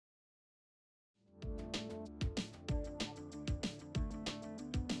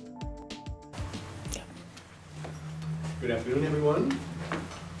Good afternoon, everyone,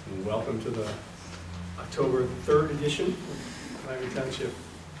 and welcome to the October 3rd edition of Miami Township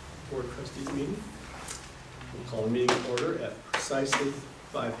Board of Trustees meeting. We'll call the meeting to order at precisely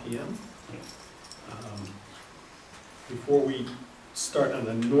 5 p.m. Before we start on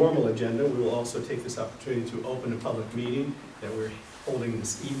the normal agenda, we will also take this opportunity to open a public meeting that we're holding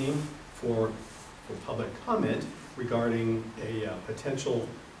this evening for public comment regarding a potential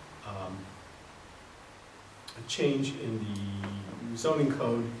a change in the zoning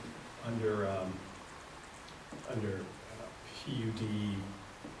code under PUD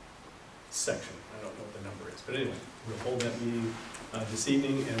section. I don't know what the number is, but anyway, we'll hold that meeting this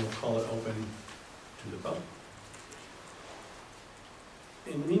evening and we'll call it open to the public.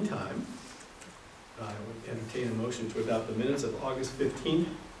 In the meantime, I would entertain a motion to adopt the minutes of August 15th.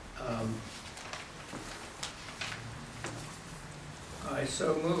 I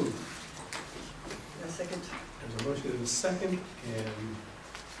so move. A second. There's a motion and a second, and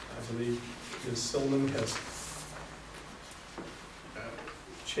I believe Ms. Silman has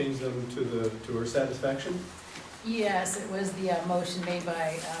changed them to her satisfaction. Yes, it was the motion made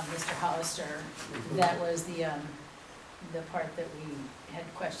by Mr. Hollister. Mm-hmm. That was the part that we had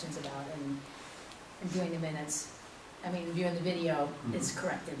questions about, and viewing the minutes, viewing the video, it's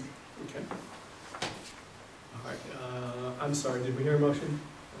corrected. Okay. All right. I'm sorry, did we hear a motion?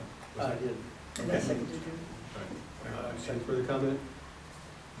 I did. And Okay. I seconded you. All right. Any further comment?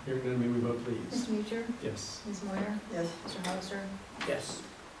 Hearing none, may we vote, please? Mr. Mucher? Yes. Ms. Moyer? Yes. Mr. Hollister? Yes.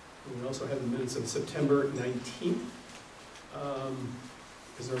 We also have the minutes of September 19th.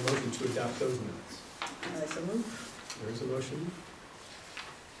 Is there a motion to adopt those minutes? I so move. There is a motion.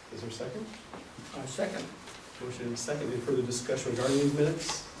 Is there a second? I second. Motion and a second. Any further discussion regarding these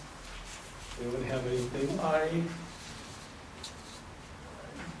minutes? Anyone have anything?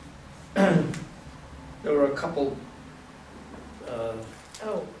 There were a couple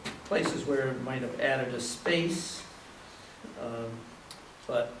Oh, places where it might have added a space,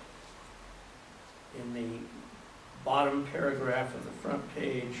 but in the bottom paragraph of the front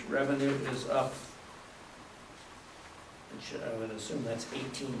page, revenue is up. I would assume that's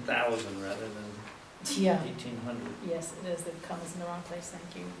 18,000 rather than yeah. 1,800. Yes, it is. The comma's in the wrong place.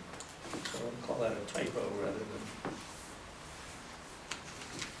 Thank you. So I'll call that a typo rather than.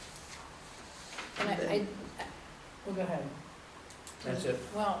 And well, go ahead. That's it.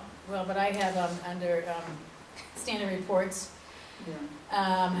 Well, but I have under standard reports.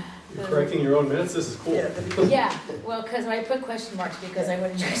 Yeah. You're correcting your own minutes? This is cool. Yeah, Yeah, well, because I put question marks because I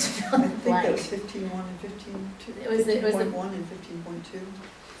wanted you guys to fill I in think the that blank. was 15.1 and 15.2. It was the 15.1 and 15.2.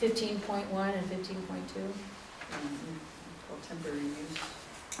 15.1 and 15.2. Called temporary use.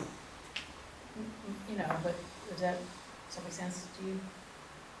 But does that make sense to you?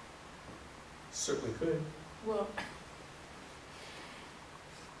 Certainly could. Well,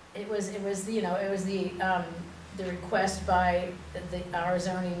 it was the request by our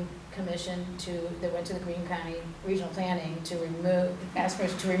zoning commission that went to the Greene County Regional Planning to ask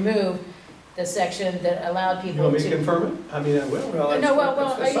permission to remove the section that allowed people to. You want me to confirm it? I mean, I will. No,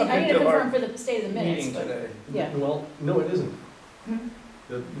 I need to confirm for the state of the minutes. Meeting today. Yeah. Well, no, it isn't. Hmm?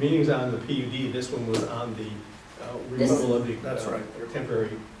 The meeting's on the PUD. This one was on the removal of the That's right.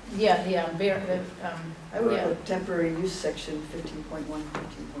 temporary. Yeah, I would yeah. put temporary use section 15.1,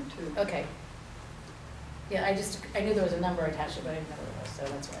 15.2. Okay. Yeah, I knew there was a number attached to it, but I didn't know what it was, so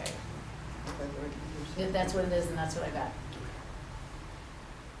that's why that's what it is, and that's what I got.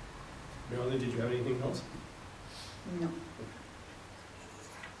 Marilyn, did you have anything else? No.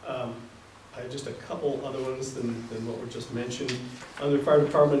 I had just a couple other ones than what were just mentioned. Under the fire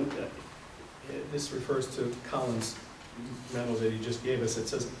department, this refers to Colin's memo that he just gave us. It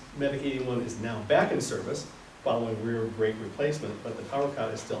says Medic 81 is now back in service following rear brake replacement, but the power cot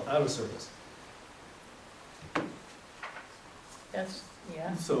is still out of service. That's,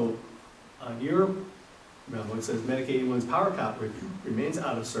 yeah. So on your memo, it says Medic 81's power cot remains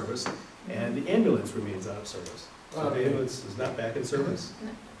out of service and the ambulance remains out of service. So the ambulance is not back in service?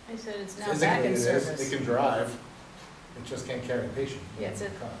 I said it's now Physically back in it is. service. It can drive, it just can't carry a patient. Yeah,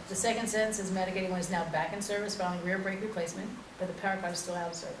 the second sentence is Medic 81 is now back in service following rear brake replacement, but the power cot is still out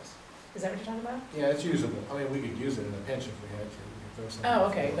of service. Is that what you're talking about? Yeah, it's usable. I mean, we could use it in a pinch if we had to. We could throw something Oh,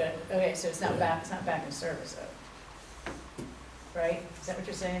 in okay, there. but, so it's not back in service, though. Right? Is that what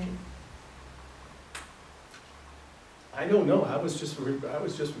you're saying? I don't know. I was just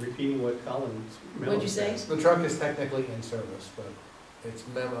repeating what Colin's memo What'd you say? says. The truck is technically in service, but it's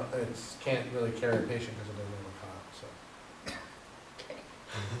can't really carry a patient because it doesn't have a cot, so.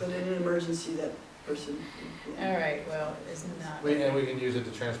 But in an emergency, that person. All right, well, it's not. And we can use it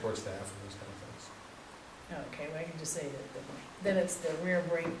to transport staff and those kind of things. Okay, well, I can just say that it's the rear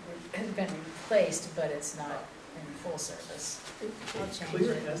brake has been replaced, but it's not in full service. I'll It's change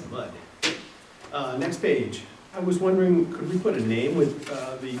clear it. as mud. Next page. I was wondering, could we put a name with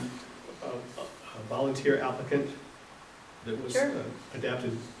the volunteer applicant that was Sure.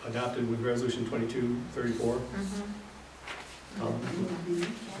 adopted with resolution 2234?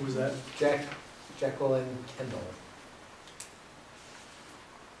 Who was that? Jacqueline Kendall.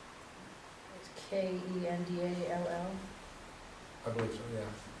 It's Kendall. I believe so, yeah.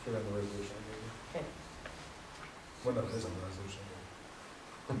 If you read the resolution. Okay. Well, no, it isn't the resolution.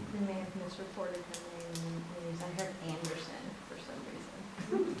 I may have misreported her name, I heard Anderson for some reason.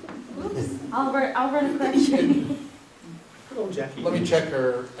 Oops, I'll run a correction. Good old Jackie. Let me check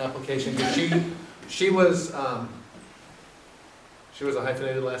her application. She was a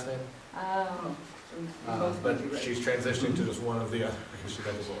hyphenated last name, Oh, but she's transitioning to just one of the other because she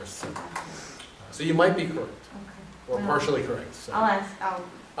got divorced. So you might be correct, okay. or Well, partially correct. So I'll ask,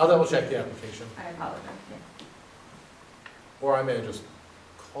 I'll double check the application. I apologize, yeah. Or I may have just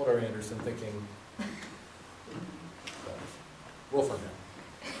called her Anderson thinking, we'll find out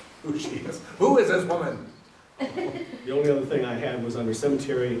who she is. Who is this woman? The only other thing I had was under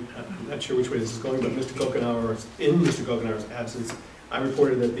cemetery. I'm not sure which way this is going, but in Mr. Gokenauer's absence, I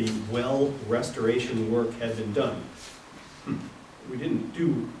reported that the well restoration work had been done. We didn't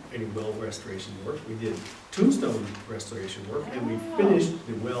do any well restoration work. We did tombstone restoration work, and we finished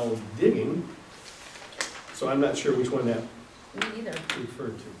the well digging. So I'm not sure which one that Me either.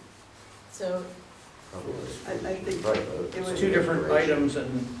 referred to. So I think it was. Two different items,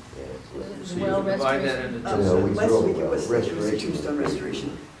 and the so you well can divide that restoration. into No, two. we Last throw week it well was restoration. tombstone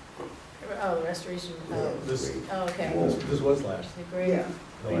restoration. Oh, restoration, oh, This okay. this was last. The grave, Yeah.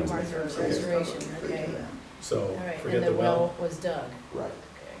 grave marker restoration, okay. So All right, forget and the the well. well was dug. Right.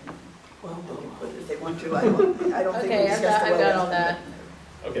 Okay. Well, but if they want to, I don't think we Okay, I've discussed the got well. all that.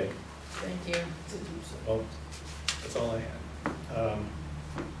 Okay. Thank you. Well, that's all I had.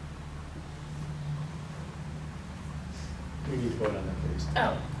 We need to vote on that, please.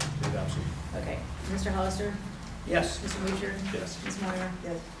 Oh, The adoption. okay. Mr. Hollister, Yes, Mr. Mutcher, Yes. Ms. Moyer.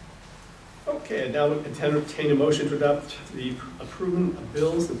 Yes. Okay, and now entertain a motion to adopt the approving of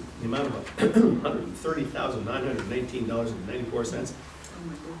bills in the amount of $130,919.94. Oh,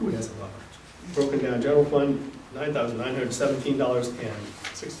 my goodness. Who has a lot? Broken down, general fund,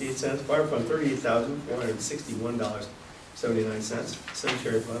 $9,917.68, fire fund, $38,461.79,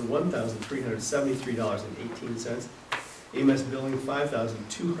 cemetery fund, $1,373.18, EMS billing,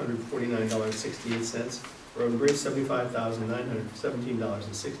 $5,249.68, road and bridge,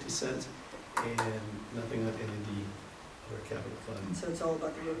 $75,917.60, and nothing on any of the other capital funds. So it's all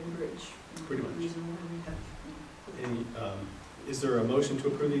about the road and bridge. Pretty much. Reason why we have. Any, is there a motion to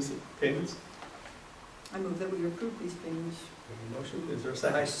approve these payments? I move that we approve these payments. Any motion, is there a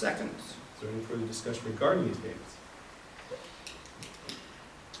I second? second. Is there any further discussion regarding these payments?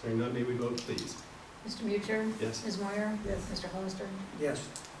 Hearing none, may we vote, please? Mr. Mutcher, Yes. Ms. Moyer, Yes. Mr. Hollister. Yes,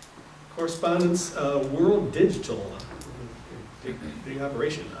 Correspondence, World Digital, big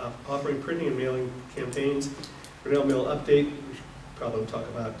operation, offering printing and mailing campaigns, Grinnell Mill update, we should probably talk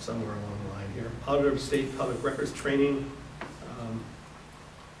about somewhere along the line here. Auditor of State Public Records Training,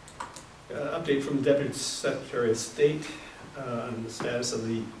 update from the Deputy Secretary of State on the status of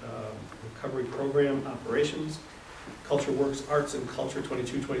the recovery program operations. Culture Works Arts and Culture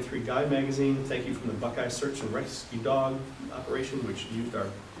 22-23 Guide Magazine. Thank you from the Buckeye Search and Rescue Dog operation, which used our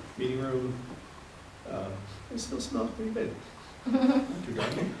meeting room. It still smells pretty good. Not too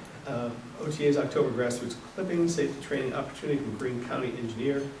dark. OTA's October Grassroots Clipping, Safety Training Opportunity from Greene County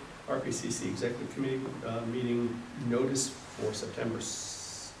Engineer. RPCC Executive Committee meeting notice for September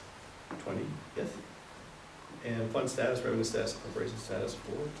 20th. And fund status, revenue status, appropriation status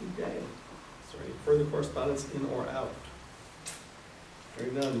for today. Is there any further correspondence in or out?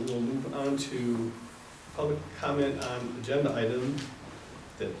 Hearing none, we'll move on to public comment on agenda item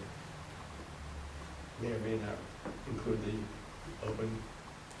that may or may not include the open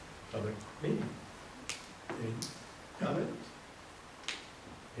public meeting. Any comment?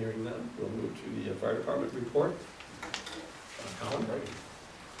 Hearing none, we'll move to the fire department report. Colin?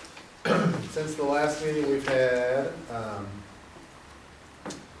 Since the last meeting, we've had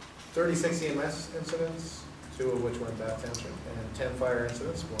 36 EMS incidents, 2 of which were in Bath Township, and 10 fire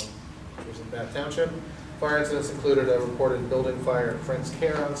incidents, 1 which was in Bath Township. Fire incidents included a reported building fire at Friends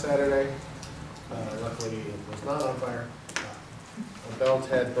Care on Saturday. Luckily, it was not on fire. A belt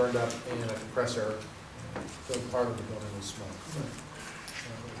had burned up and a compressor, and part of the building was smoke. There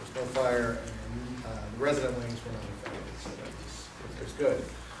was no fire, and the resident wings were not affected, so that was good.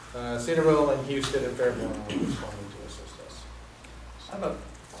 Cedarville and Houston and Fairborn are responding to assist us. I have a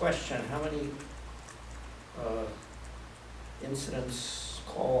question. How many incidents,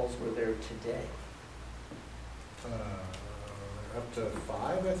 calls were there today? Up to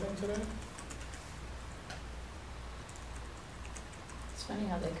 5, I think, today. It's funny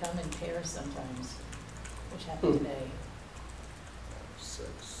how they come in pairs sometimes, which happened today.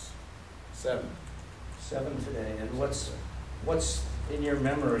 6, 7. 7 today. And what's in your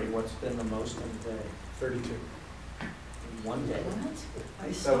memory, what's been the most in a day? 32. In one day?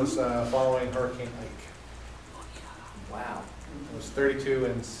 What? That was following Hurricane Ike. Wow. It was 32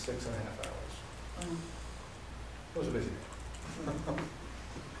 in 6.5 hours. It was a busy day.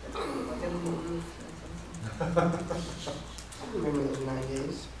 I remember those 9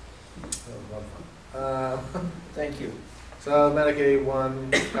 days. That was a lot of fun. Thank you. So Medicaid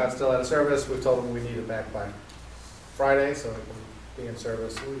 1 got still out of service. We told them we need it back by Friday so it can be in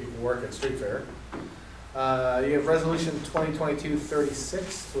service. We can work at Street Fair. You have Resolution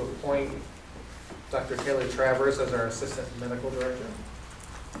 2022-36 to appoint Dr. Taylor Travers as our Assistant Medical Director.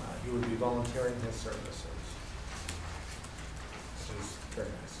 He would be volunteering his services, which is very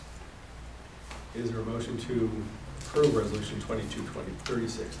nice. Is there a motion to approve resolution 22-2036? I'm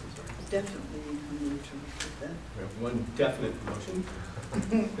sorry. Definitely move to approve that. We have one definite motion.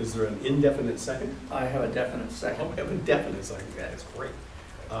 Is there an indefinite second? I have a definite Oh, second. we have a definite second. That is great.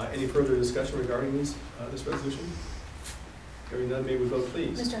 Any further discussion regarding this resolution? Hearing none, may we vote,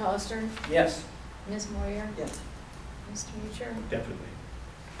 please? Mr. Hollister, Yes. Ms. Moyer, Yes. Mr. Mucher, Definitely.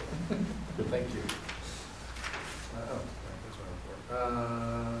 Thank you.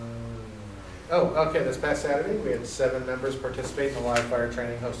 Okay, this past Saturday, we had 7 members participate in the live fire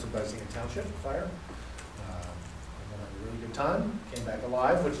training hosted by Xenia Township Fire. We had a really good time, came back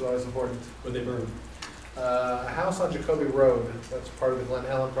alive, which is always important. Would they burn? A house on Jacoby Road, that's part of the Glen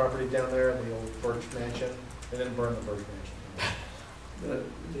Helen property down there, the old Birch Mansion. They didn't burn the Birch Mansion. The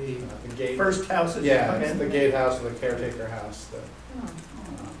The gate. first house is Yeah, come it's in? the gatehouse or the caretaker house that, Oh,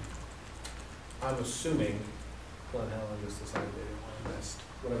 I'm assuming Glen Helen just decided they didn't want to invest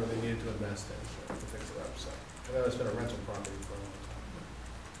whatever they needed to invest in to fix it up, so. I know it's been a rental property for a long time.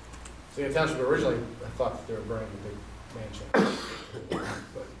 So the township originally, I thought that they were burning the big mansion.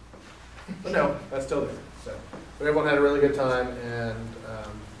 But no, that's still there, so. But everyone had a really good time, and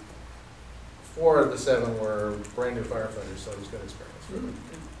 4 of the 7 were brand new firefighters, so it was a good experience for them.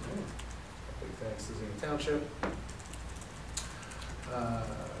 Big thanks to Xenia Township. I'll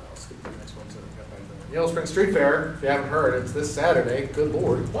skip the next one to get back there. Yellow Spring Street Fair, if you haven't heard, it's this Saturday. Good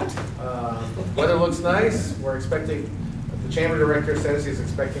Lord. What? Weather looks nice. We're expecting, the chamber director says he's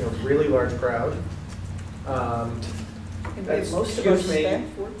expecting a really large crowd. That's- Most of our excuse me.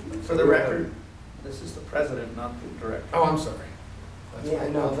 staff work. For the record, this is the president, not the director. Oh, I'm sorry. That's Yeah,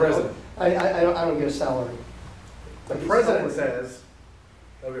 right. no, The president. I don't get a salary. The president says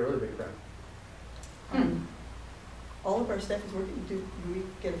that'll be a really big crowd. All of our staff is working. Do we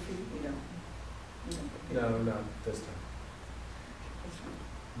get a fee? We don't. We don't. No, not this time.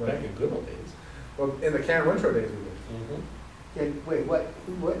 Back in good old days. Well, in the Karen Winthrop days we did. Yeah, wait, what?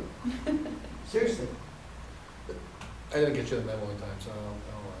 What? Seriously? I didn't get you the memo in time, so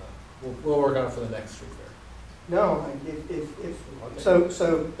we'll work on it for the next street fair. No, so,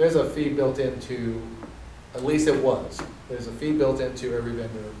 There's a fee built into, at least it was, there's a fee built into every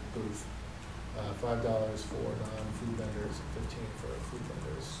vendor booth. $5 for non-food vendors and $15 for food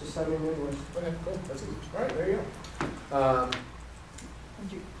vendors. just send me an invoice. Okay, cool, that's easy. All right, there you go.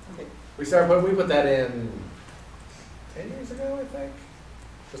 Okay. We put that in 10 years ago, I think,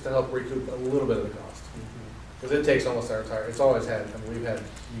 just to help recoup a little bit of the cost. Because it takes almost our entire, it's always had, I mean, we've had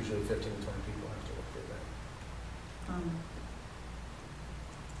usually 15 to 20 people have to work through that.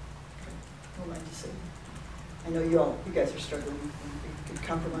 What would I just say? I know you guys are struggling. We could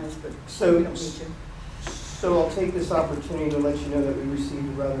compromise, but So- we don't need to. So I'll take this opportunity to let you know that we received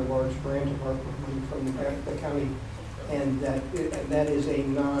a rather large grant of ARPA money from the county, and that is a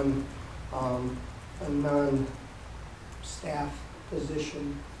non-staff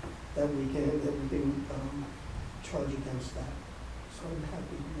position that we can charge against that. So I'm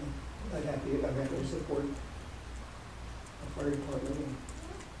happy to support the fire department.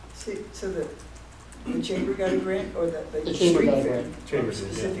 See, so the chamber got a grant, or the The street chamber got a fair? grant. Chamber did, yeah.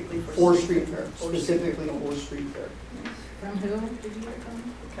 Specifically For for street fair, For specifically for street fair. from who did you hear from?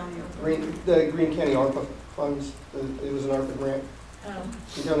 The county. The Green County ARPA funds, it was an ARPA grant. Oh,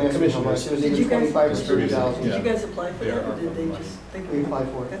 You don't ask me how much, it was Did either you guys- 25 or Did 30,000. you guys apply for They that, are or did they applying. just think? We applied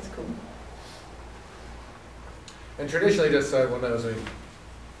for it. That's cool. And traditionally, just so everyone knows,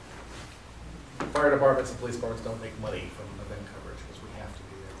 fire departments and police departments don't make money from event coverage because we have to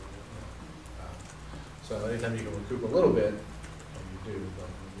be there. So anytime you can recoup a little bit, you do, but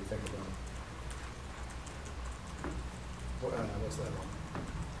when you think about, what's that one?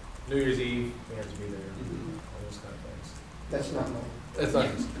 New Year's Eve, we have to be there, all those kind of things. That's not mine. It's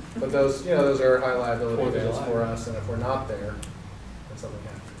nice, but those, those are high liability 4th of events July. for us, and if we're not there, then something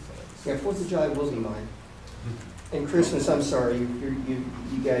happens. So it's- Yeah, 4th of July will be mine. And Christmas, I'm sorry, you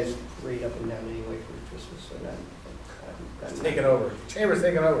guys rate up and down anyway for Christmas, so It's taken over, Chamber's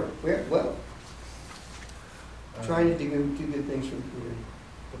taken over. Well, Um, trying to do good things for the community.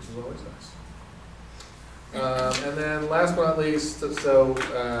 Which is always nice. And then last but not least, so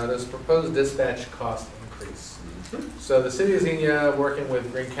there's a proposed dispatch cost increase. So the city of Xenia, working with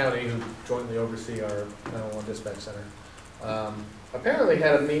Greene County, who jointly oversee our 911 dispatch center, apparently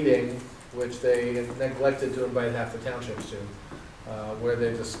had a meeting, which they neglected to invite half the townships to, where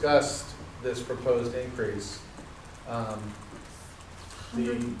they discussed this proposed increase.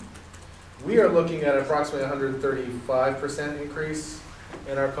 We are looking at approximately 135% increase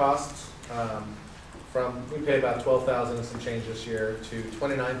in our costs. We pay about $12,000 and some change this year to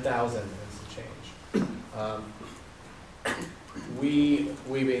 $29,000 and some change. We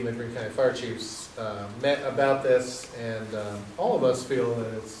being the Greene County Fire Chiefs, met about this, and all of us feel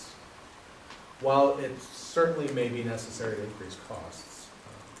that while it certainly may be necessary to increase costs,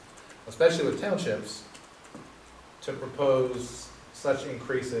 especially with townships, to propose such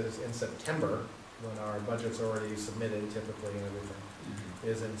increases in September, when our budget's already submitted typically and everything,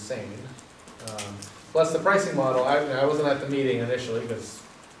 is insane. Plus the pricing model, I wasn't at the meeting initially because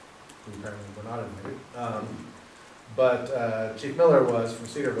we apparently were not invited. But Chief Miller was from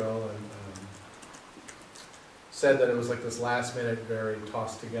Cedarville and said that it was like this last minute, very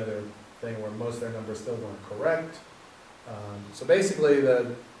tossed together thing where most of their numbers still weren't correct. So basically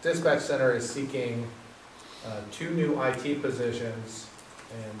the dispatch center is seeking 2 new IT positions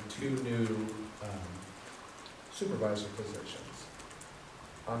and 2 new supervisor positions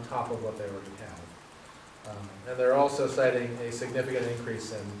on top of what they already have. And they're also citing a significant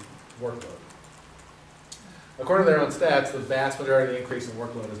increase in workload. According to their own stats, the vast majority of the increase in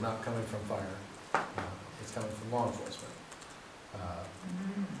workload is not coming from fire. It's coming from law enforcement.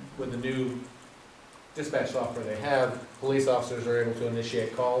 With the new dispatch software they have, police officers are able to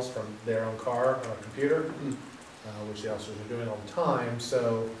initiate calls from their own car on a computer, which the officers are doing all the time.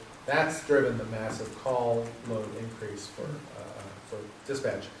 So that's driven the massive call load increase for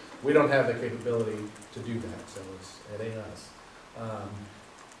dispatch. We don't have the capability to do that, so it ain't us.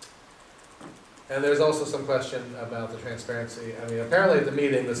 And there's also some question about the transparency. I mean, apparently at the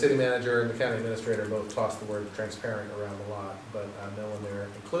meeting, the city manager and the county administrator both tossed the word transparent around a lot, but no one there,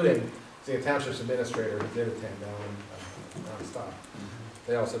 including the Township's administrator who did attend down nonstop.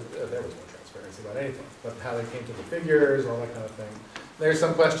 They also, there was no transparency about anything, but how they came to the figures, all that kind of thing. There's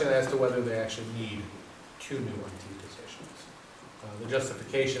some question as to whether they actually need 2 new IT positions. The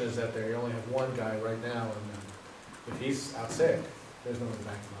justification is that they only have 1 guy right now, and if he's out sick, there's no one to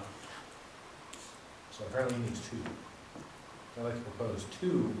back him up. So apparently he needs 2. I'd like to propose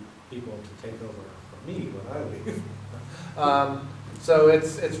 2 people to take over from me when I leave. So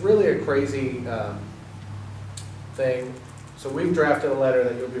it's really a crazy thing. So we've drafted a letter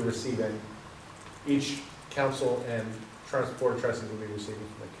that you'll be receiving. Each council and board of trustees will be receiving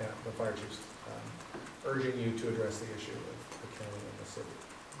from the fire chiefs, urging you to address the issue with the county and the city.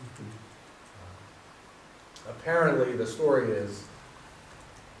 Apparently, the story is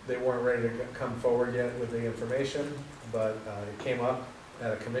they weren't ready to come forward yet with the information, but it came up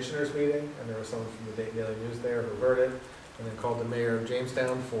at a commissioners meeting, and there was someone from the Daily News there who heard it, and then called the mayor of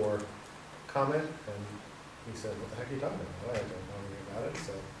Jamestown for comment, and he said, "What the heck are you talking about? I don't know anything about it."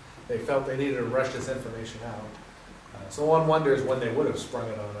 So they felt they needed to rush this information out. So one wonders when they would have sprung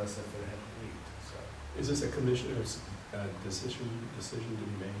it on us if it hadn't leaked. So Is this a commissioner's decision to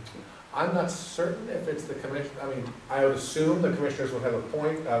be made? I'm not certain if it's the commission. I mean, I would assume the commissioners would have a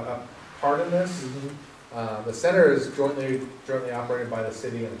part in this. The center is jointly operated by the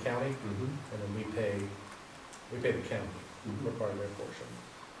city and the county, and then we pay the county for part of their portion.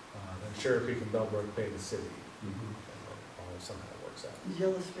 And Sugar Creek and Bellbrook pay the city. And all somehow it works out. Is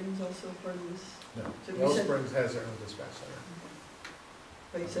Yellow Springs also part of this? No, So you Yellow said- Springs has their own dispatch center.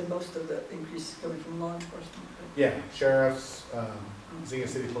 But you said most of the increase is coming from law enforcement. but- Yeah, sheriffs, Xenia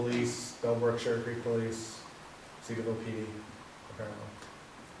City Police, Bellbrook, Sugar Creek Police, Cedarville PD, apparently.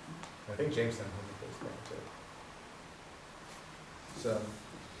 I think Jamestown has a police department too. So,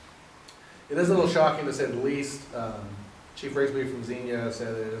 it is a little shocking to say the least. Chief Rigsby from Xenia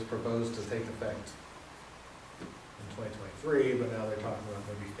said it is proposed to take effect in 2023, but now they're talking about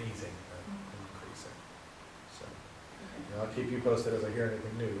maybe phasing and increasing. So, I'll keep you posted as I hear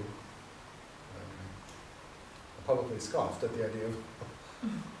anything new. publicly scoffed at the idea of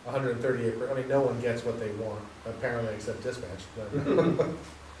 138, I mean, no one gets what they want, apparently, except dispatch.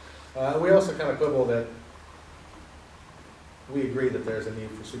 But we also kind of quibble that we agree that there's a need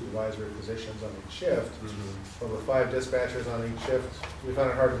for supervisory positions on each shift. Over 5 dispatchers on each shift, we find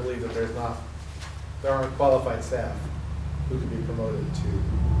it hard to believe that there aren't qualified staff who could be promoted to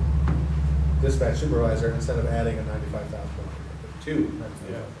dispatch supervisor instead of adding a $95,000, two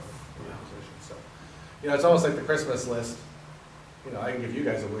positions. So, you know, it's almost like the Christmas list. You know, I can give you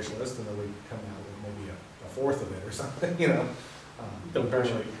guys a wish list, and then we come out with maybe a fourth of it or something. You know,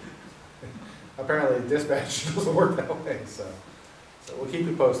 apparently dispatch doesn't work that way. So we'll keep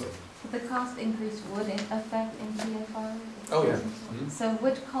you posted. The cost increase would affect NTFR? Oh, yeah. So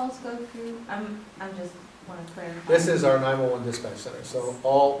which calls go through, I'm just want to clarify. This is our 911 dispatch center. So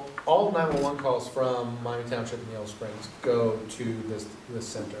all 911 calls from Miami Township and Yellow Springs go to this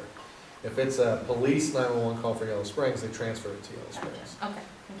center. If it's a police 911 call for Yellow Springs, they transfer it to Yellow Springs. Okay.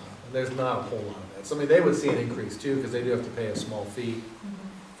 And there's not a whole lot of that. So I mean, they would see an increase too, because they do have to pay a small fee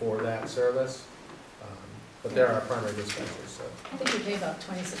for that service. But they're our primary dispatchers, so. I think we pay about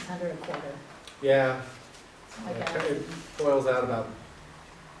 $2,600 a quarter. Yeah. Like Yeah, that. it boils out about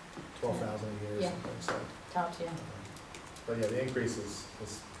 12,000 a year or Yeah. something, so. Tops, yeah. But yeah, the increase is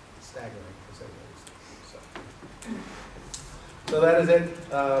staggering, to say the least, so. So that is it,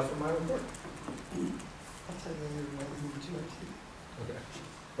 for my report. I'll tell you what we need to do.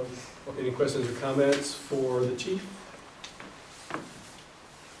 Okay. Any questions or comments for the chief?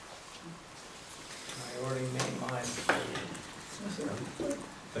 I already made mine.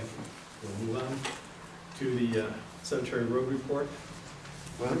 Thank you. We'll move on to the cemetery road report.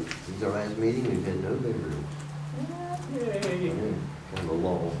 Well, since our last meeting, we've had no labor. Yay! Kind of a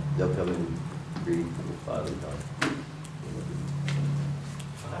lull. They'll come in 3, 4, 5 at a time.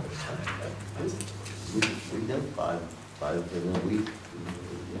 5 at a time, that is. We've done 5 in a week.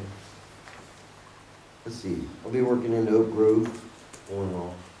 Let's see, I'll be working in Oak Grove on and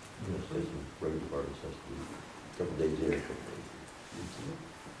off. You know, some road departments has to be a couple days there, a couple days.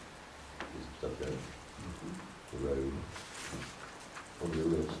 Get some stuff done. The road on your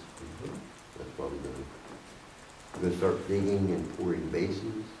list. That's probably good. We're gonna start digging and pouring bases.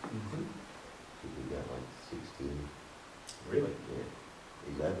 We've got like 16. Really?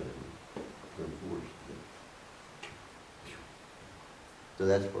 Yeah, 11 and 4. So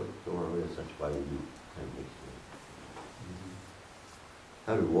that's what's on our list. That's why we do kind of mix it.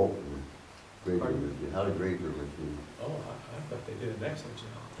 How did Walton Grade Pardon? Rivers do? How did Grade Rivers do? Oh, I thought they did an excellent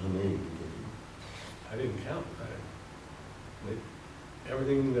job. How many did they do? I didn't count,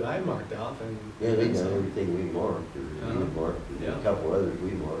 everything that I marked out and. Yeah, they and done some. everything we marked, or he Uh-huh. marked, and Yeah. a couple others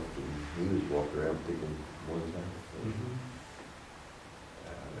we marked, and he was walking around picking ones out. Mhm.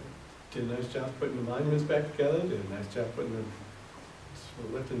 Did a nice job putting the monuments back together, did a nice job putting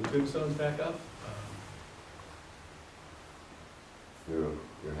lifting the tombstones back up.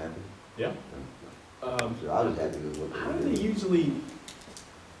 You're happy? Yeah. So I was happy with what How do they they did. usually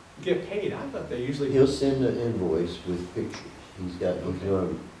get paid? I thought they usually. He'll send an invoice with pictures.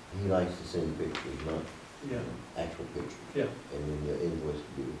 He likes to send pictures, not Yeah, actual pictures. yeah, And then the invoice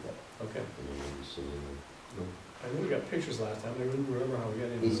will be with that. okay. And then we'll just send him. I know we got pictures last time, I couldn't remember how we got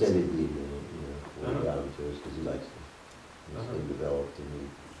in. He said it'd be, when he got them to us, because he likes to, Uh-huh. get developed, and we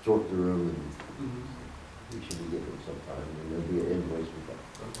sort through them, and Mhm. we should be getting them sometime, and there'll be an invoice with that.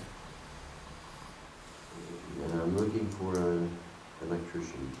 Okay. And I'm looking for an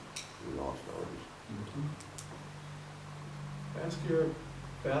electrician. We lost ours. Mhm. Ask your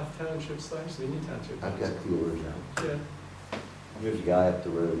Bath Township / Xenia Township. I've got feelers out. Yeah. There's a guy up the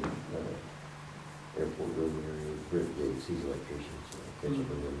road, airport road area, Britt Gates, he's an electrician, so I catch up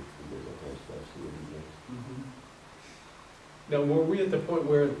with him, he does that kind of stuff, see what he does. Mhm. Now, were we at the point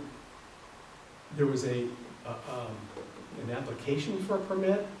where there was an application for a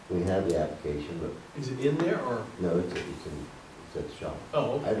permit? We have the application, but Is it in there, or? no, it's at the shop. Oh,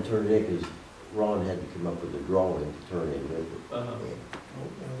 I okay. had to turn it in because Ron had to come up with a drawing to turn in with it. Uh-huh.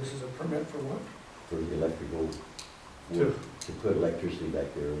 This is a permit for what? For the electrical, To- to put electricity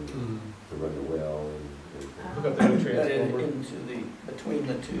back there, and Mhm. to run the well and everything. Hook up the new That is transformer. into between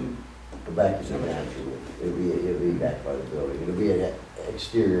the two. The back is natural, it'll be back by the building, it'll be an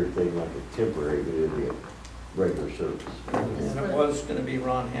exterior thing, like a temporary, but it'll be a regular service. And it was gonna be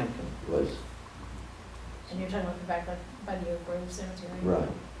Ron Hampton. Was, And you're talking about the back by the Oak Grove Cemetery? right,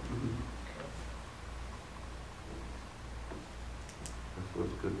 Mhm. that's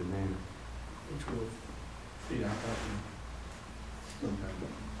what's cooking there. Which will feed out in sometime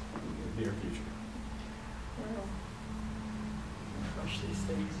in the near future. Crush these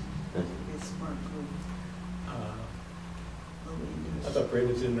things. That's Be a smart move. land I use. thought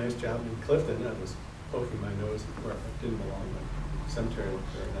Brandon did a nice job in Clifton. I was poking my nose where it didn't belong, but cemetery looked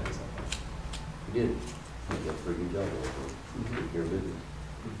very nice, I thought. You did. You did a pretty good job on it. Your business.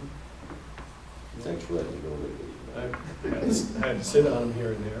 Thanks for letting me go on vacation. I had to sit on him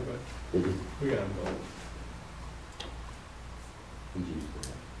here and there, but Did you? we got him going. He's used to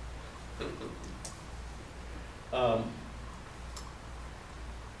that.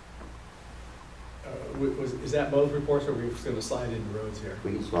 Is that both reports, or are we just gonna slide into roads here?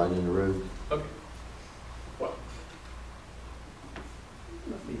 We can slide in the road. Okay. Well,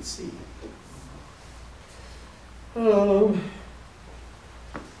 let me see.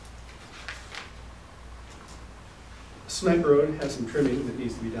 Snipe Road has some trimming that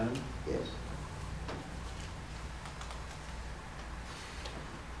needs to be done. Yes.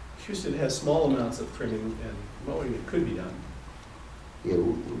 Houston has small amounts of trimming and mowing that could be done. Yeah,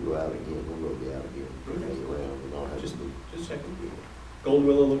 we'll go out again. We'll go out again. We'll Okay. hang around and I'll have Just, to. just checking. Gold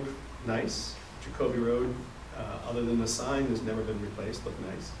Willow looked nice. Jacoby Road, other than the sign, has never been replaced, looked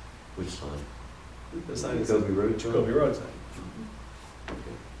nice. Which sign? The sign is Jacoby Road? Jacoby Road sign.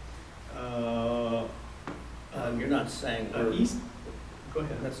 Okay. You're not saying, East, go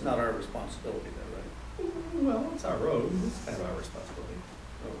ahead. that's not our responsibility though, right? Well, it's our road, it's kind of our responsibility.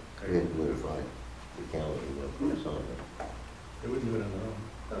 We have to notify the county what the sign is. They wouldn't do it on their own.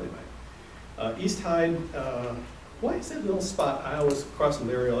 No, they might. East Hyde, why is that little spot, I always cross from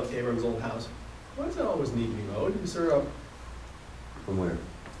there, Abrams' old house, why does that always need to be mowed? Is there a, From where?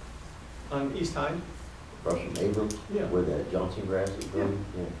 on East Hyde? Across from Abrams? Yeah. Where that Johnson grass is growing?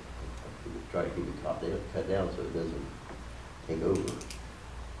 Yeah. Try to keep it cut down so it doesn't take over.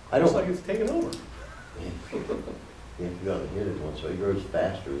 I Looks don't. like it's taken over. You have to go out and hit it once, so it grows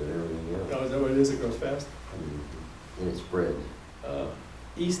faster than everything else. Oh, is that what it is, it grows fast? And it spreads.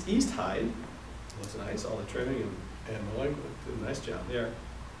 East Hyde looks nice, all the trimming and mowing, did a nice job there.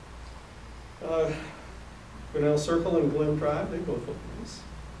 Grinnell Circle and Glen Drive, they both look nice.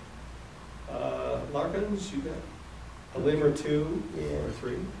 Larkins, you got a limb or two, Yeah. or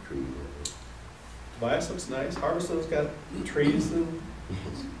three. Trees. Tobias looks nice. Harveston's got trees and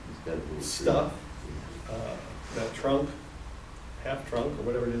It's got a little tree. stuff. That trunk, half trunk, or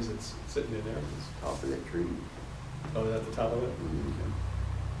whatever it is, it's sitting in there. It's top of that tree. Oh, is that the top of it? Mhm.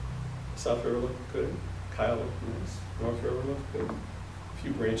 South River looked good. Kyle looked nice. North River looked good. A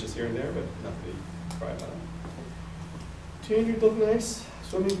few branches here and there, but nothing to cry about. Tanyard looked nice.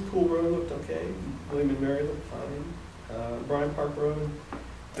 Swimming Pool Road looked okay. William and Mary looked fine. Bryan Park Road,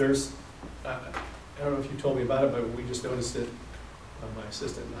 there's, I don't know if you told me about it, but we just noticed it, my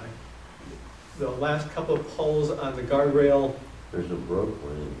assistant and I. The last couple of poles on the guardrail, There's a broke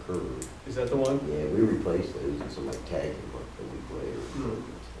one in the curve. is that the one? Yeah, we replaced those and somebody tagged them up a week later.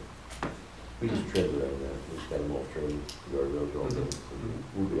 Hmm. We just trimmed around that. We just got them all trimmed, guardrails are all Mhm. good.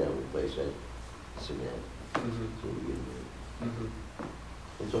 We'll go down and replace that cement, Mhm. so we get it. Mhm.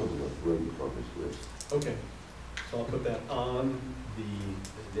 It's on the road department's list. Okay, so I'll put that on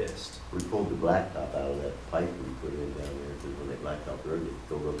the list. We pulled the blacktop out of that pipe we put in down there, because when they blacktop the road, they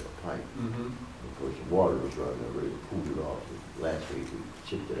filled up the pipe. Mm-hmm. Of course, the water was running over it, pulled it off. Last week, we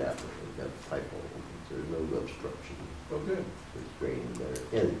chipped it out, and we got the pipe all open, so there's no obstruction. Oh, good. So it's draining better,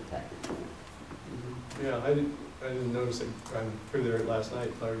 and the package. Yeah, I didn't notice it, I'm through there last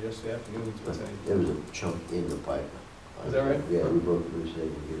night, or yesterday afternoon, it was There was a chunk in the pipe. Is that right? Yeah, we broke it loose, they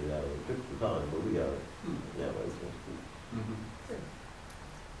can get it out. It took some time, but we got it. Hmm. That way, it's good.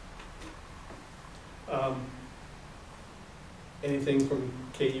 Anything from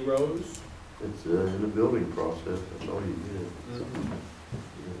Katie Rose? It's in the building process, that's all you did. Mhm.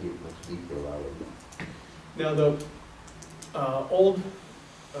 You didn't get much detail out of it. Now, the old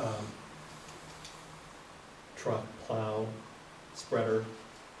truck, plow, spreader,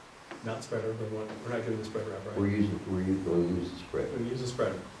 not spreader, we're not getting the spreader up, We're right? going to use the spread. We're gonna use the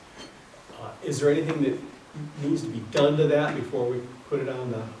spreader. Is there anything that needs to be done to that before we put it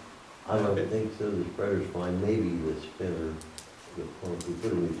on the? I don't think so, the spreader's fine, maybe the spinner, the pump, we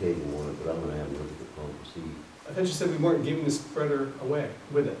put a new table on it, but I'm gonna have a look at the pump and see. I thought you said we weren't giving the spreader away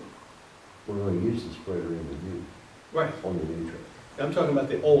with it. We're gonna use the spreader in the new, Right. on the new truck. I'm talking about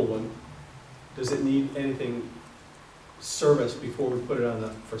the old one. Does it need anything serviced before we put it on the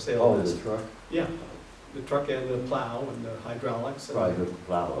for sale Oh, list? the truck? Yeah, the truck and the plow and the hydraulics. and- Probably hook the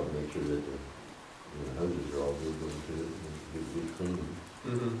plow up, and make sure that the hoses are all good into it, and good clean.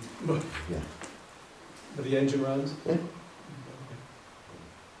 Mhm. But Yeah. but the engine runs? Yeah. Okay.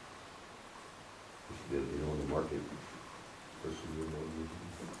 We should be able to get on the market. Versus the one.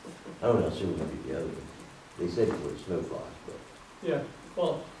 I don't know how soon we'll get the other one. They said before it snow flies, but Yeah,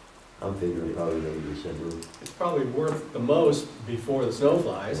 well, I'm figuring probably maybe December. It's probably worth the most before the snow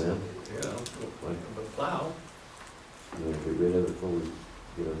flies, Yeah. you know, but plow, You want to get rid of it before we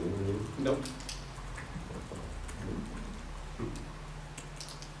get on the interview? nope.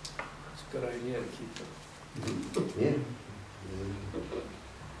 It's a good idea to keep it. Yeah.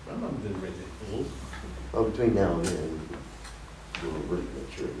 My mom didn't raise any fools. Well, between now and then, we'll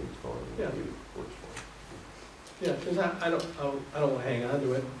make sure it gets fine. Yeah. It works fine. Yeah, because I don't want to hang on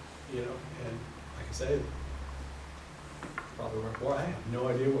to it, you know, and like I say, probably worth more. I have no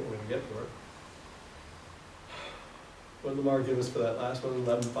idea what we're gonna get for it. What did Lamar give us for that last one,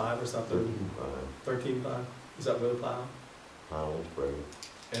 11.5 or something? 13.5? Is that with a plow Pile and spray.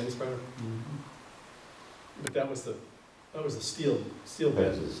 and the spreader? But that was the steel That's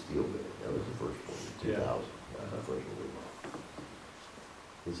bed. a steel bed, that was the first one, Yeah. 2000, that was the first one we bought.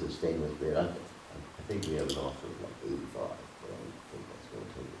 It's a stainless bed, I think we have an offer of like 85, but I don't think that's going to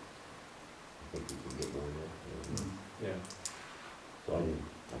take it. I think we can get more than that. Yeah. So I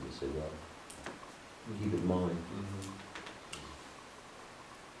just said, well, keep it in mind.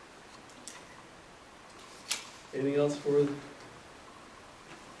 Anything else for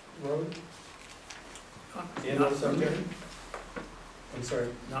road? And Not on from me. subject? I'm sorry,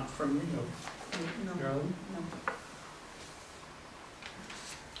 Not from me. No, Carolyn? no.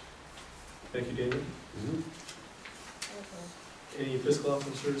 Thank you, David. Mhm. Any fiscal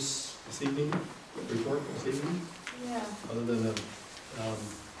officers this evening, report this evening, Yeah, other than the,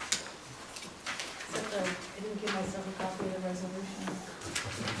 except I didn't give myself a copy of the resolution.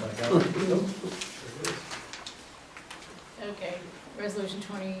 I got it? Nope. Sure it is. Okay, resolution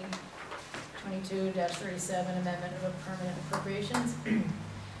 2022-37, amendment of permanent appropriations.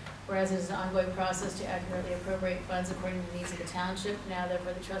 Whereas it is an ongoing process to accurately appropriate funds according to the needs of the township, now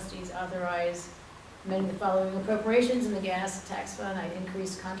therefore the trustees authorize amending the following appropriations. In the gas tax fund, I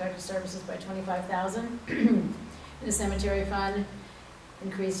increased contracted services by $25,000. In the cemetery fund,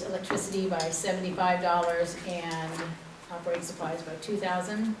 increased electricity by $75 and operating supplies by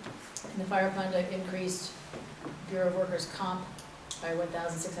 $2,000. In the fire fund, I increased Bureau of Workers' comp by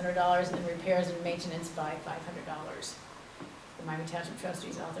 $1,600 and then repairs and maintenance by $500. The Miami Township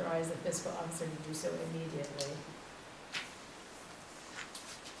Trustees authorize the fiscal officer to do so immediately.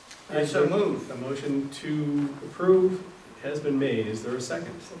 I so move. A motion to approve has been made. Is there a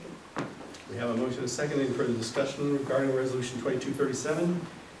second? We have a motion and a second. Any further discussion regarding resolution 2237?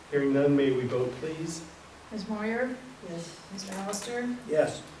 Hearing none, may we vote, please? Ms. Moyer? Yes. Mr. Hollister?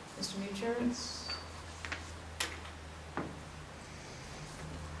 Yes. Mr. Mutcher?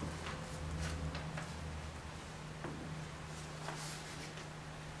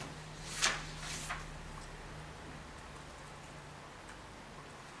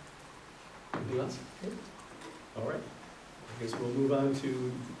 Anything else? All right. I guess we'll move on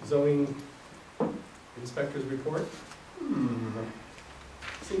to zoning inspector's report.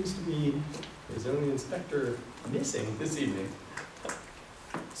 Seems to be the zoning inspector missing this evening.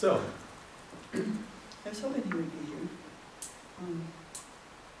 So, I was hoping he would be here.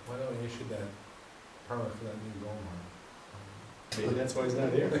 Why don't we issue that permit for that new Walmart? maybe that's why he's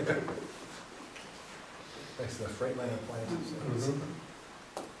not here. Next to the Freightliner appliances.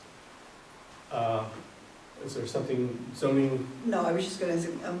 Is there something zoning, No, I was just gonna ask,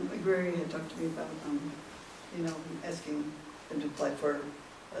 Gregory had talked to me about, you know, asking them to apply for,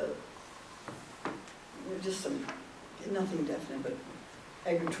 just some, nothing definite, but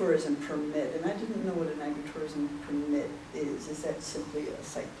agritourism permit, and I didn't know what an agritourism permit is. Is that simply a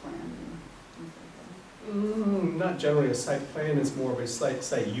site plan and things like not generally a site plan, it's more of a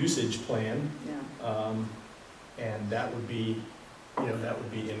site usage plan. that? Yeah. And that would be, you know, that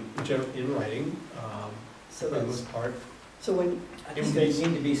would be in writing, So for the that's, most part. so when, I think they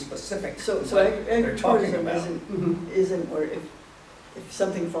need to be specific. so what they're talking agritourism about. isn't where if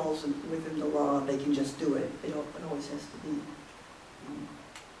something falls within the law, they can just do it. It always has to be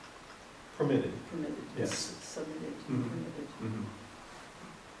Permitted. permitted, Yes. submitted, Mhm. permitted.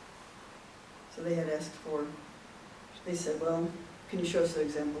 So they had asked for, they said, well, can you show us an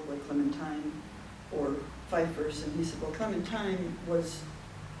example like Clementine or Pfeiffer's? And he said, well, Clementine was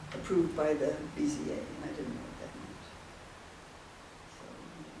approved by the BZA, and I didn't know what that meant. So,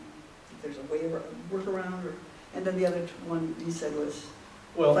 if there's a way, a workaround, or, and then the other one he said was,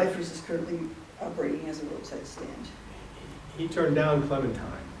 Well, Pfeiffer's is currently operating as a roadside stand. he turned down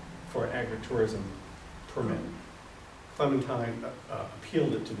Clementine for agritourism permit. Clementine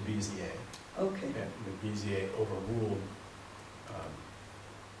appealed it to the BZA, Okay, and the BZA overruled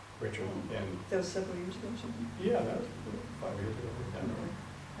Richard, and, that was several years ago, or something? yeah, that was 5 years ago. I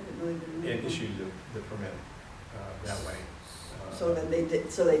didn't know they did And issued the permit that way. So then they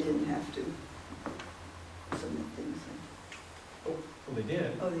did, so they didn't have to submit things. Well, they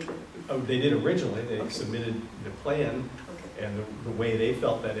did. Oh, they did, Oh, they did originally, they Okay. submitted the plan, okay. and the way they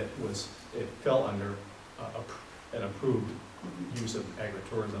felt that it fell under an approved Mhm. use of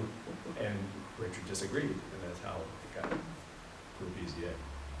agritourism, and Richard disagreed, and that's how it got through BZA.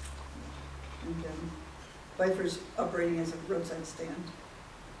 And Pfeiffer's operating as a roadside stand,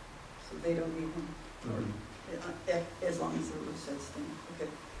 so they don't need one, as long as they're a roadside stand, okay.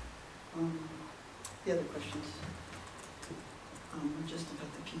 The other questions? Just about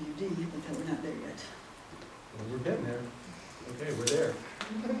the PUD, but then we're not there yet. Well, we're getting there. Okay, we're there.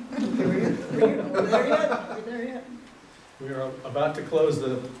 Okay, we're there yet? We're there yet? We are about to close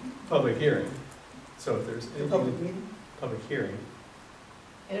the public hearing, so if there's The public anything, meeting? public hearing,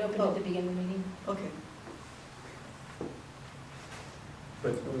 It opened at the beginning of the meeting. Okay.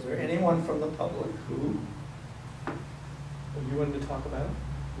 but Was there anyone from the public who, you wanted to talk about it?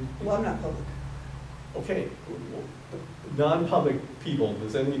 Well, I'm not public. Okay, non-public people,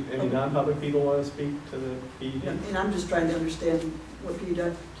 does any non-public people want to speak to the PUD? And I'm just trying to understand what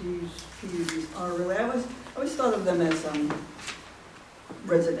PUDs are really. I always thought of them as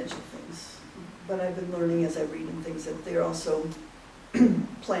residential things, but I've been learning as I read and things that they're also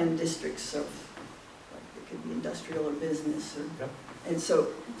planned districts of, like, it could be industrial or business or. Yep. And so,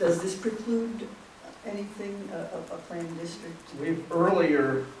 does this preclude anything, a planned district? we've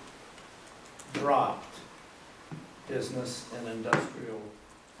earlier dropped business and industrial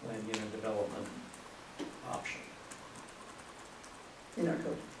land unit development option. In our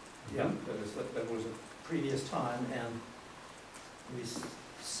code? Yeah, that was a previous time, and we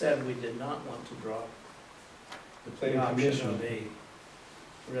said we did not want to drop The the planning option commission, of a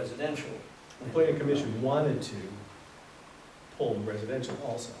residential. the planning commission wanted to pull residential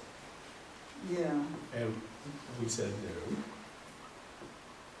also, Yeah. and we said no.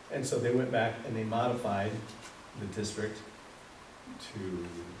 And so they went back and they modified the district to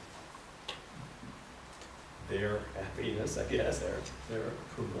their happiness, I guess, their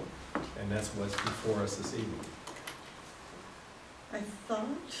approval, and that's what's before us this evening. I thought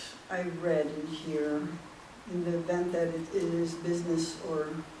I read in here, in the event that it is business or,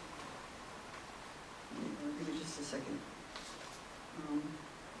 give me just a second.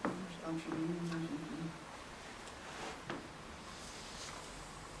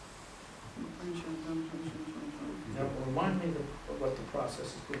 Now, remind me of what the process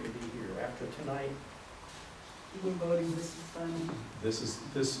is going to be here after tonight. We're voting, this is final, This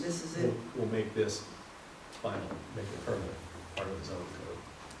is it. will make this final, make it permanent, part of the zoning code,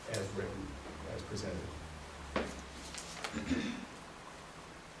 as written, as presented.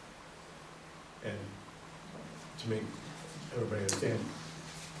 And to make everybody understand,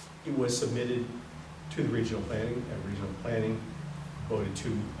 it was submitted to the regional planning, and regional planning voted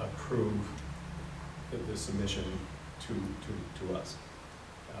to approve the submission to us.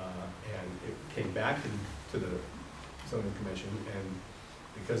 And it came back to the zoning commission, and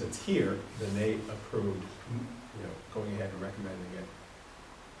because it's here, then they approved, going ahead and recommending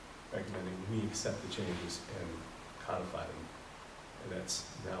we accept the changes and codify them. And that's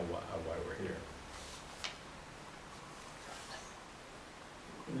now why we're here.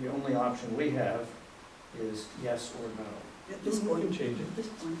 The only option we have is yes or no. At this We point. can change it. At this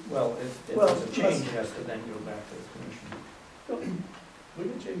point. Well, if Well, there's a change, it has to then go back to the commission. We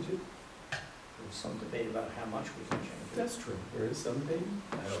can change it. There's some debate about how much we can change it. That's true. There is something,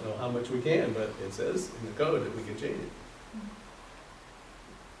 I don't know how much we can, but it says in the code that we can change it.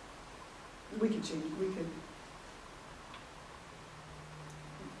 We could change, we could.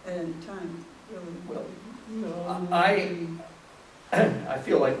 At any time, really. Well, No. I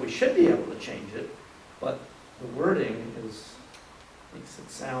feel like we should be able to change it, but the wording makes it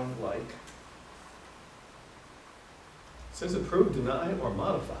sound like, It says approve, deny, or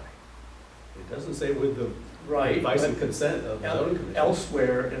modify. It doesn't say with the right, advice and but consent of the zoning commission.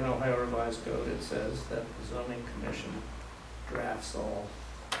 elsewhere in Ohio Revised Code, it says that the zoning commission drafts all.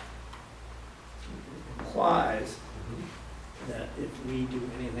 It implies Mhm. that if we do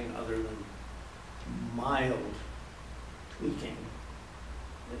anything other than mild tweaking,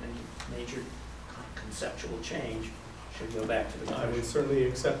 then any major conceptual change should go back to the I would commission. certainly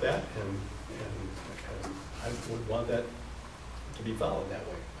accept that, and I would want that to be followed that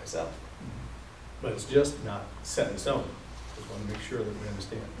way myself. But it's just not set in stone. Just want to make sure that we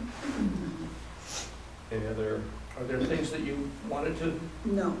understand. Any other, Are there things that you wanted to?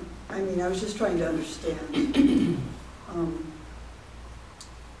 No, I mean, I was just trying to understand.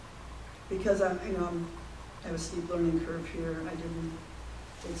 Because I have a steep learning curve here.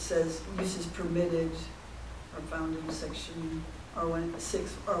 It says uses permitted are found in section R1,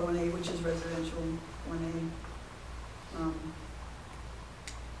 6, R1A, which is residential 1A.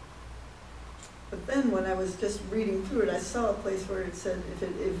 But then when I was just reading through it, I saw a place where it said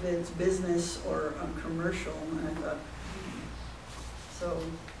if it's business or commercial, and I thought, so,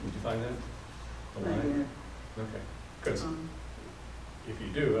 Did you find that? The not line? yet. Okay, because if you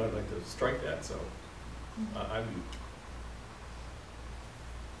do, I'd like to strike that, so I'm,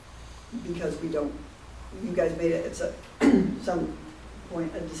 Because we don't, you guys made it, it's some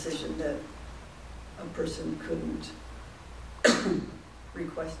point, a decision that a person couldn't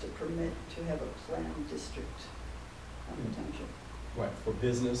request a permit to have a planned district on the township. right, for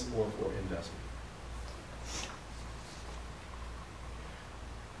business or for investment.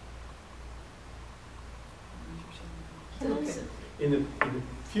 Can I Okay. s- In the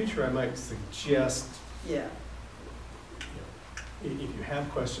future, I might suggest, Yeah, if you have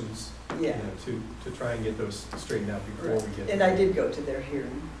questions, yeah. to try and get those straightened out before we get. And I did go to their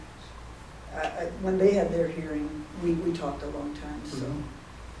hearing. When they had their hearing, we talked a long time, so, Mhm.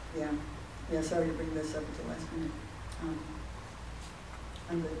 yeah. Yeah, sorry to bring this up at the last minute.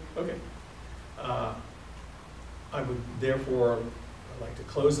 I'm good. Okay. I would therefore like to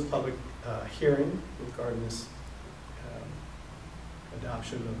close the public hearing regarding this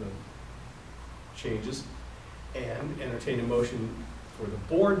adoption of the changes and entertain a motion for the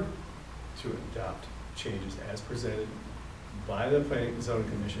board to adopt changes as presented by the Planning and Zoning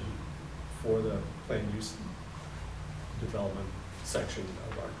Commission for the planned use development section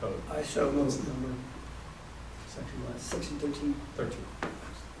of our code. I so What's moved. the number? Section what? Section 13. 13.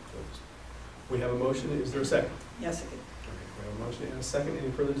 We have a motion, is there a second? Yes, I could. Okay, we have a motion and a second.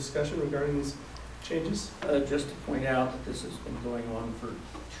 Any further discussion regarding these changes? Just to point out that this has been going on for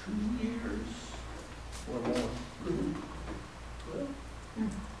 2 years or more. Well,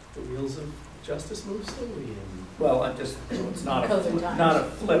 the wheels of justice move slowly and. Well, I just, it's not a, COVID times. not a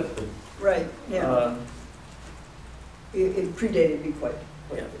flip. Right, yeah. It predated me quite,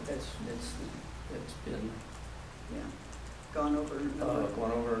 Yeah, it's been yeah, gone over and over.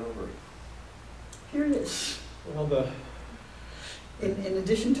 gone over and over. Here it is. Well, In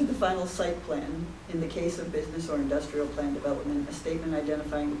addition to the final site plan, in the case of business or industrial plan development, a statement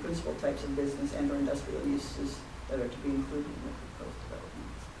identifying the principal types of business and or industrial uses that are to be included in the proposed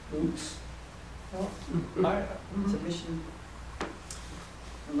development. Oops. Submission,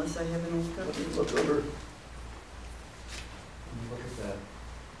 unless I have an old Let copy. me look over. Look at that.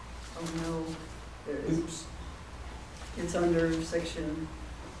 Oh, no, there it is. Oops. It's under section,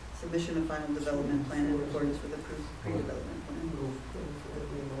 submission of final development plan in accordance with approved pre-development plan.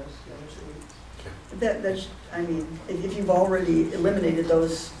 That's, I mean, if you've already eliminated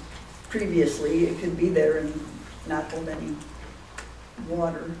those previously, it could be there and not hold any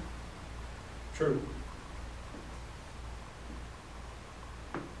water. true.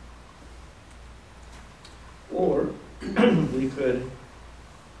 Or we could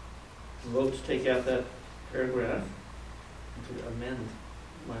vote to take out that paragraph, to amend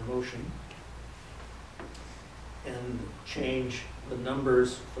my motion, and change the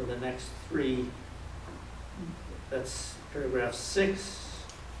numbers for the next three. That's paragraph 6,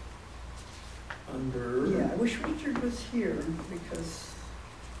 under. Yeah, I wish Richard was here because,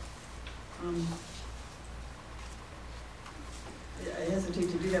 I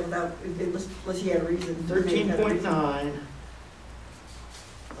hesitate to do that without, unless he had a reason. 13.9,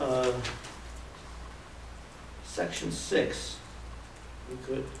 section 6, we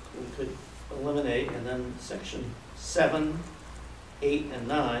could eliminate, and then section 7, 8, and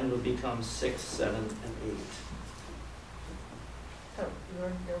 9 would become 6, 7, and 8. So you're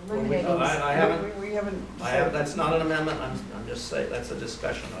Well, we- eliminating. I haven't, We haven't. that's not an amendment, I'm just saying, that's a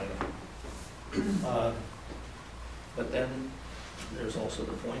discussion item. But then, there's also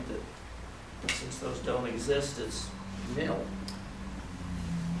the point that since those don't exist, it's nil.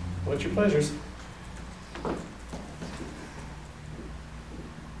 What's your pleasures?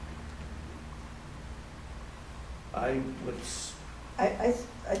 I would, I,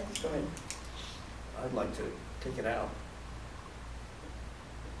 go ahead. I'd like to take it out.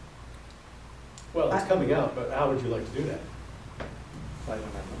 Well, it's coming out, but how would you like to do that? By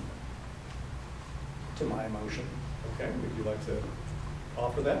amendment to my motion. Okay, would you like to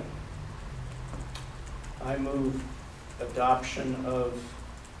offer that? I move adoption of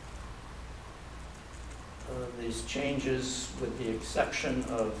these changes with the exception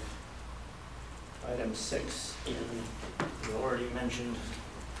of item 6 in the already mentioned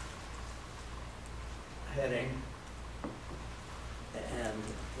heading, and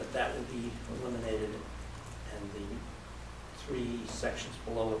that will be eliminated, and the 3 sections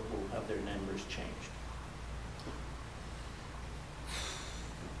below it will have their numbers changed.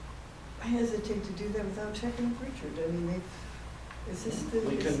 I hesitate to do that without checking with Richard. I mean, is this the,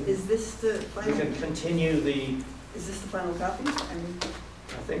 We can- is this the We final, can continue the, is this the final copy? I mean,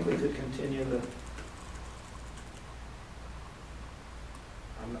 I think we could continue the,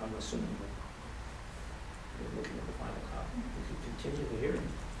 I'm assuming that you're looking at the final copy. We could continue the hearing.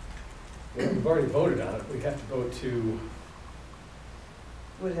 Well, we've already voted on it, we have to vote to,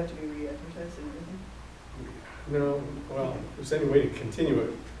 would it have to be re-advertised and everything? no, well, if there's any way to continue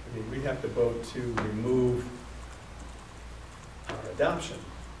it, I mean, we have to vote to remove our adoption.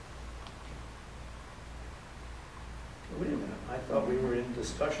 Wait a minute, I thought we were in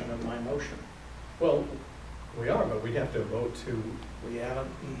discussion of my motion. Well, we are, but we have to vote to, We haven't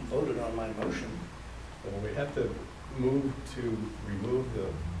voted on my motion. well, we have to move to remove the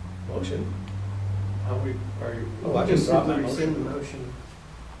motion. How we, are you? Oh, I just dropped my Rescind motion. the motion.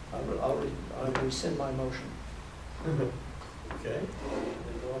 I'll rescind my motion. Okay,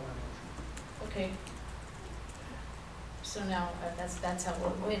 Withdraw my motion. Okay. So now, that's how, we're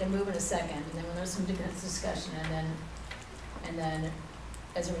going to move in a second, and then when there's some discussion, and then,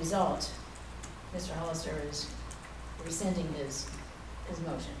 as a result, Mr. Hollister is rescinding his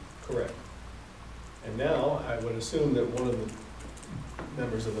motion. correct. And now, I would assume that one of the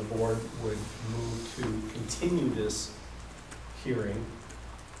members of the board would move to continue this hearing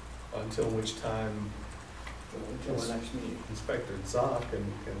until which time Until the next meeting. Inspector Zoff can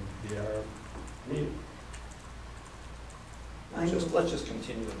be our meeting. Let's just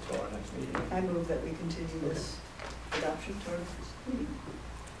continue until our next meeting. I move that we continue this adoption to our next meeting,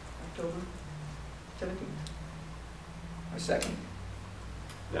 October 17th. I second.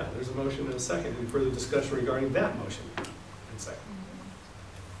 Now, there's a motion and a second. Any further discussion regarding that motion? And second.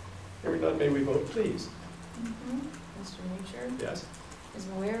 Hearing none, may we vote, please? Mr. Mutcher? Yes? Ms.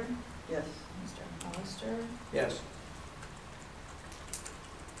 Moyer? Yes. Mr. Hollister? Yes.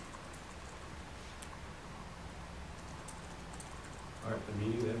 All right, the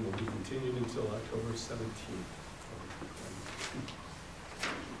meeting then will be continued until October 17th.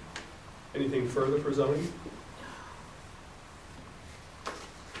 Anything further for zoning?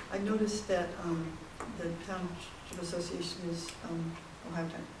 I noticed that the Township Association is, Ohio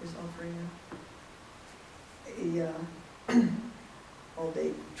Town is offering a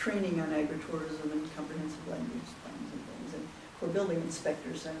all-day training on agritourism and comprehensive land use plans and things. And for building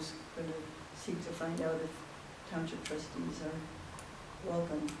inspectors, I was going to seek to find out if Township Trustees are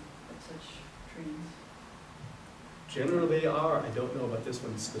welcome at such trainings. Generally they are. I don't know about this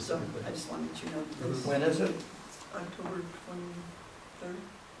one So specifically. I just wanted to know that this When is it? October 23rd.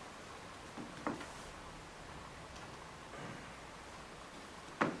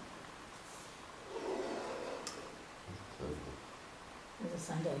 It's a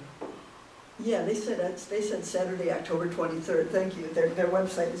Sunday. Yeah, they said Saturday, October 23rd. Thank you. Their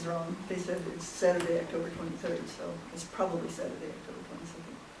website is wrong. They said it's Saturday, October 23rd, so it's probably Saturday, October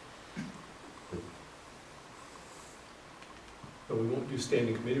 22nd. So we won't do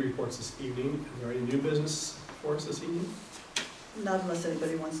standing committee reports this evening. Is there any new business for us this evening? Not unless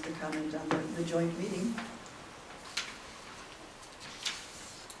anybody wants to comment on the joint meeting.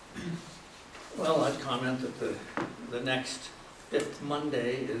 Well, I'd comment that the next fifth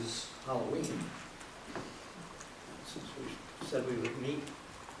Monday is Halloween. Since we said we would meet,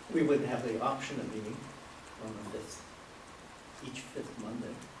 we would have the option of meeting on the fifth, each fifth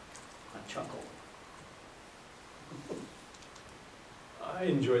Monday. I chuckle. I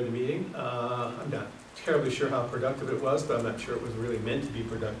enjoyed the meeting. I'm not terribly sure how productive it was, but I'm not sure it was really meant to be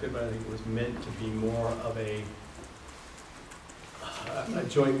productive. I think it was meant to be more of a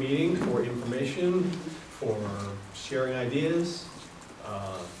joint meeting for information, for sharing ideas.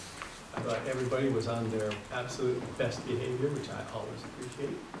 I thought everybody was on their absolute best behavior, which I always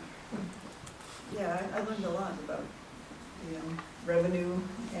appreciate. Yeah, I learned a lot about the revenue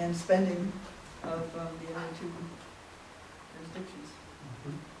and spending of the other two jurisdictions.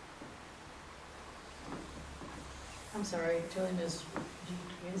 I'm sorry, Julie, this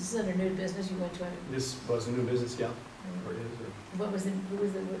is under new business, you went to, This was a new business, yeah, or it is, or what was the,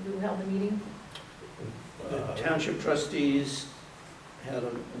 who held the meeting? The Township Trustees had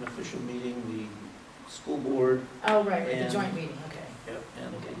an official meeting, the school board, Oh, right, the And- joint meeting, okay.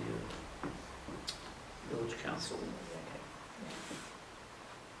 and the village council.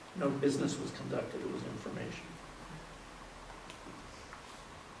 No business was conducted, it was information.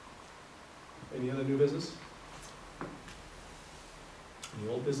 Any other new business? Any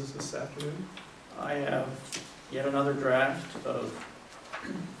old business this afternoon? I have yet another draft of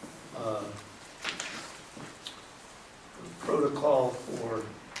protocol for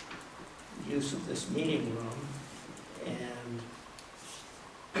use of this meeting room,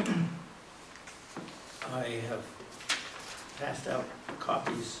 and have passed out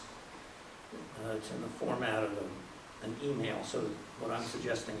copies. It's in the format of an email, so what I'm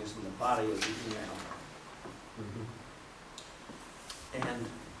suggesting is in the body of the email. And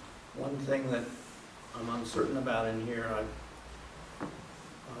one thing that I'm uncertain about in here, I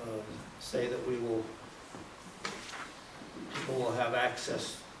say that people will have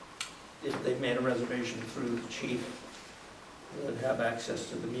access, if they've made a reservation through the chief, would have access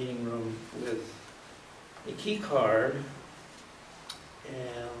to the meeting room with a key card.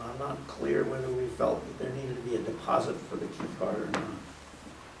 And I'm not clear whether we felt that there needed to be a deposit for the key card or not.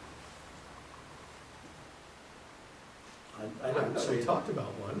 I I don't know we see. talked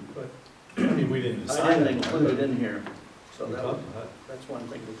about one, but, I mean, we didn't I decide on didn't one, include it but in here, so we that talked was, about it. that's one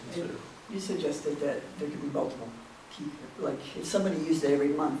thing to consider. You suggested that there could be multiple key, like if somebody used it every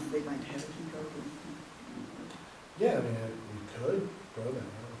month, they might have a key card. Yeah, I mean, we could go there, I don't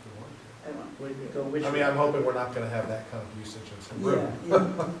know if we want to. I don't know. Where do you go, which I mean, I'm hoping we're not gonna have that kind of usage of some room. Yeah.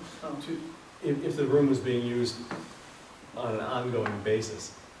 Oh. If the room was being used on an ongoing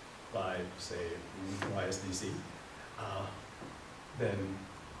basis by, say, YSDC, then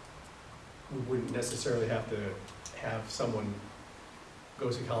we wouldn't necessarily have to have someone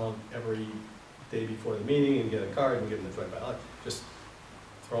go see Colin every day before the meeting and get a card and give them the $25. Just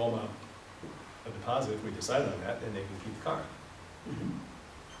throw them a deposit if we decide on that, and they can keep the card.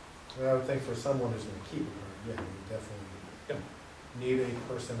 And I would think for someone who's gonna keep it, yeah, we definitely need a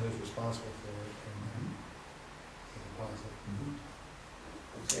person who's responsible for it and a deposit.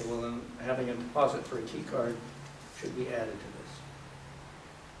 Okay, well then, having a deposit for a key card should be added to this.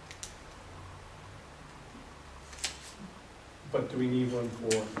 But do we need one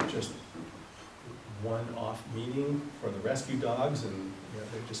for just one-off meeting for the rescue dogs, and, you know,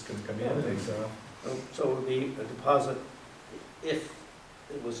 they're just gonna come in? Yeah, I think and- so. So it would be a deposit if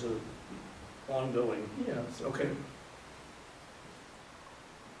it was a ongoing. Yeah, it's okay.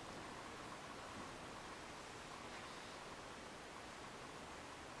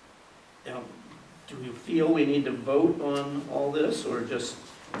 Now, do you feel we need to vote on all this, or just,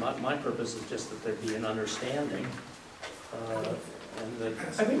 my purpose is just that there be an understanding, and that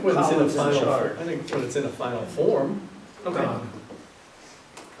I think when it's in a Colin's in final, charge. I think when it's in a final form, Okay.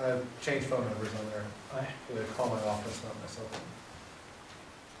 I've changed phone numbers on there, I, they call my office, not myself.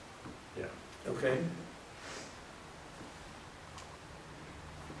 Okay,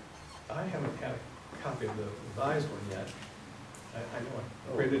 I haven't had a copy of the revised one yet. I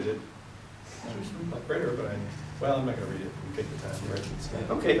know I printed it, my printer, but I'm not gonna read it, we take the time to write it.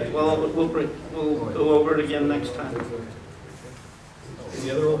 okay, Thank you. well, we'll go over it again next time.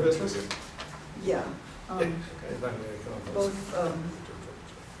 Any other old business? Yeah. Okay, it's not gonna be a conflict. Both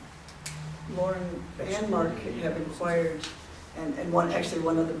Lauren and Mark have inquired, and one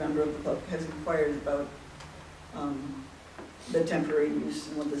other member of the public has inquired about the temporary use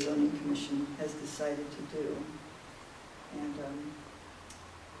and what the zoning commission has decided to do. And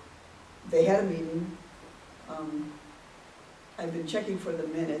they had a meeting. I've been checking for the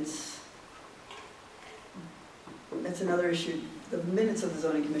minutes. That's another issue. The minutes of the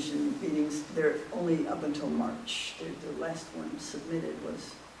zoning commission meetings, they're only up until March. The last one submitted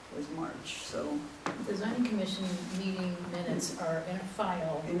was March, so The zoning commission meeting minutes are in a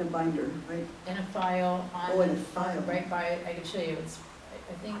file, in a binder, right? in a file on. Oh, in a file. Right by, I can show you, it's,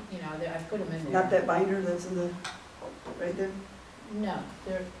 I think, you know, I've put them in there. Not that binder that's in the, right there? No,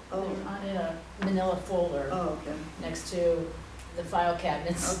 they're Oh, on in a manila folder oh, okay, next to the file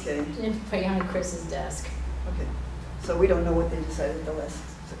cabinets okay, behind Chris's desk. okay. So we don't know what they decided the last.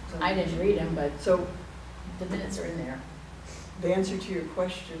 I didn't read them, but So the minutes are in there. the answer to your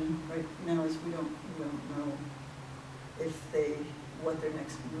question right now is we don't know if what their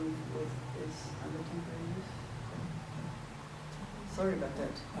next move is on the temporary use. Sorry about that.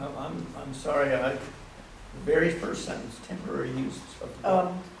 I'm sorry, the very first sentence, temporary use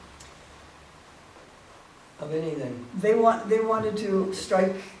of. Of anything. They wanted to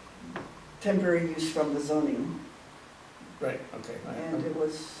strike temporary use from the zoning, Right, okay. and it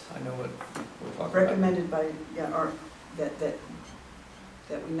was I know what we're talking about. recommended by,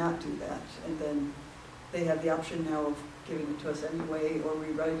 that we not do that. And then they have the option now of giving it to us anyway, or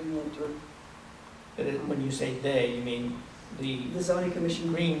rewriting it, or But when you say they, you mean the the zoning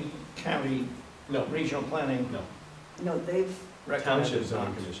commission. Green County No, Regional Planning no, No, they've, recommended Township zoning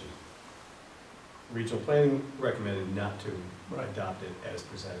not. commission. Regional planning recommended not to Right. adopt it as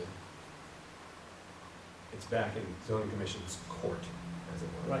presented. It's back in zoning commission's court, as it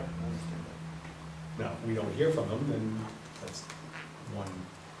were. Right, I understand that. Now, if we don't hear from them, then that's one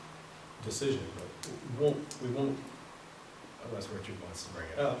decision, but we won't, unless Richard wants to bring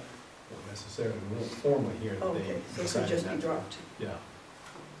it up, Won't necessarily, we won't formally hear that they Okay, so it could decided just not be to. dropped. Yeah.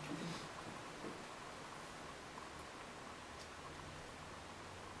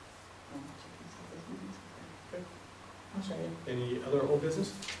 I'll show you. Any other old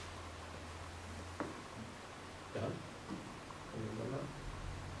business? Done? Anyone not?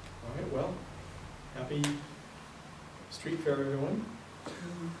 All right, well, happy street fair, everyone.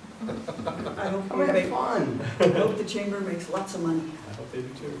 I hope Come we have make, fun. I hope the chamber makes lots of money. I hope they do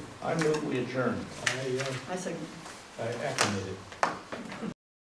too. I move we adjourn. I I second. acclimated.